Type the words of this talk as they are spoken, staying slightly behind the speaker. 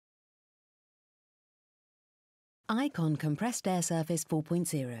iConn Compressed Air Service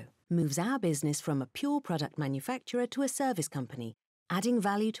 4.0 moves our business from a pure product manufacturer to a service company, adding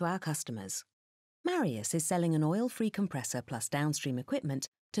value to our customers. Marius is selling an oil-free compressor plus downstream equipment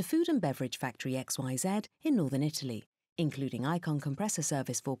to food and beverage factory XYZ in northern Italy, including iConn Compressor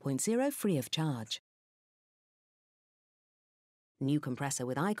Service 4.0 free of charge. New compressor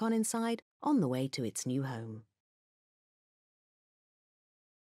with iConn inside, on the way to its new home.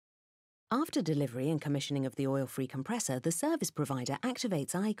 After delivery and commissioning of the oil-free compressor, the service provider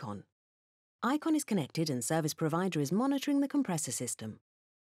activates iConn. iConn is connected and service provider is monitoring the compressor system,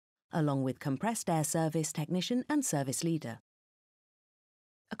 along with compressed air service technician and service leader.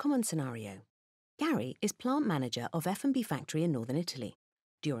 A common scenario. Gary is plant manager of F&B factory in northern Italy.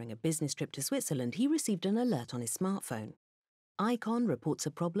 During a business trip to Switzerland, he received an alert on his smartphone. iConn reports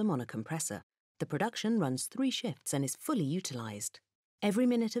a problem on a compressor. The production runs 3 shifts and is fully utilised. Every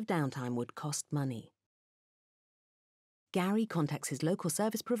minute of downtime would cost money. Gary contacts his local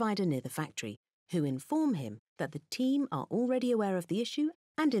service provider near the factory, who inform him that the team are already aware of the issue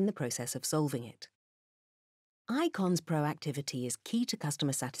and in the process of solving it. iConn's proactivity is key to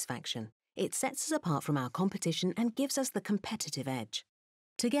customer satisfaction. It sets us apart from our competition and gives us the competitive edge.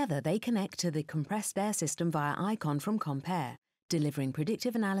 Together, they connect to the compressed air system via iConn from CompAir, delivering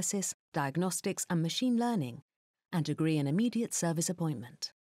predictive analysis, diagnostics and machine learning, and agree an immediate service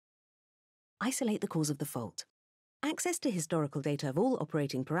appointment. Isolate the cause of the fault. Access to historical data of all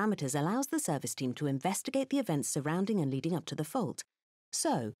operating parameters allows the service team to investigate the events surrounding and leading up to the fault,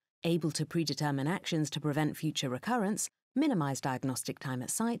 so able to predetermine actions to prevent future recurrence, minimize diagnostic time at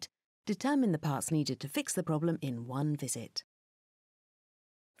site, determine the parts needed to fix the problem in one visit.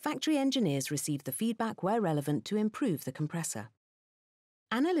 Factory engineers receive the feedback where relevant to improve the compressor.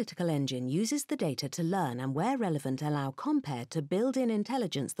 Analytical engine uses the data to learn and where relevant allow CompAir to build in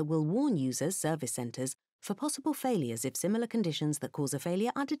intelligence that will warn users, service centres, for possible failures if similar conditions that cause a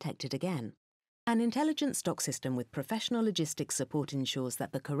failure are detected again. An intelligent stock system with professional logistics support ensures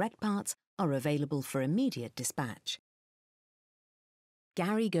that the correct parts are available for immediate dispatch.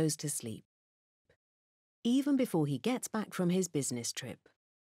 Gary goes to sleep, even before he gets back from his business trip.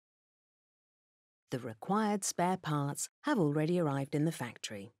 The required spare parts have already arrived in the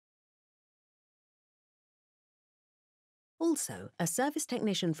factory. Also, a service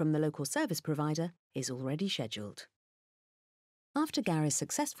technician from the local service provider is already scheduled. After Gary's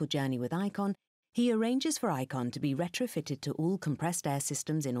successful journey with iConn, he arranges for iConn to be retrofitted to all compressed air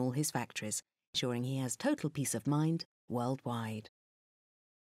systems in all his factories, ensuring he has total peace of mind worldwide.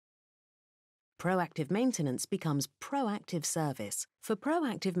 Proactive maintenance becomes proactive service. For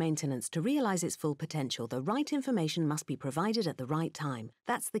proactive maintenance to realise its full potential, the right information must be provided at the right time.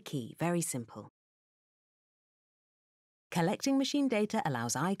 That's the key, very simple. Collecting machine data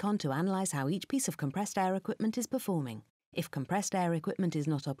allows iConn to analyse how each piece of compressed air equipment is performing. If compressed air equipment is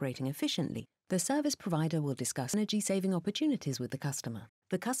not operating efficiently, the service provider will discuss energy-saving opportunities with the customer.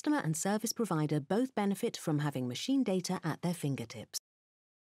 The customer and service provider both benefit from having machine data at their fingertips.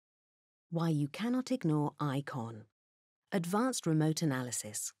 Why you cannot ignore iConn. Advanced remote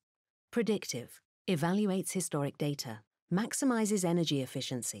analysis. Predictive. Evaluates historic data. Maximizes energy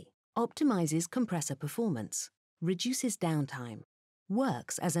efficiency. Optimizes compressor performance. Reduces downtime.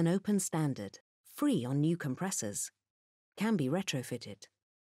 Works as an open standard. Free on new compressors. Can be retrofitted.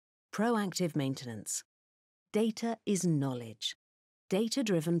 Proactive maintenance. Data is knowledge.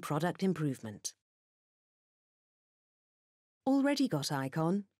 Data-driven product improvement. Already got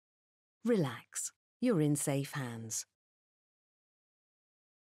iConn? Relax, you're in safe hands.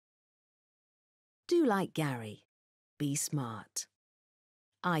 Do like Gary. Be smart.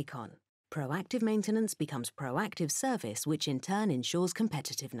 iConn. Proactive maintenance becomes proactive service, which in turn ensures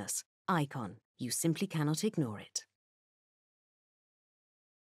competitiveness. iConn. You simply cannot ignore it.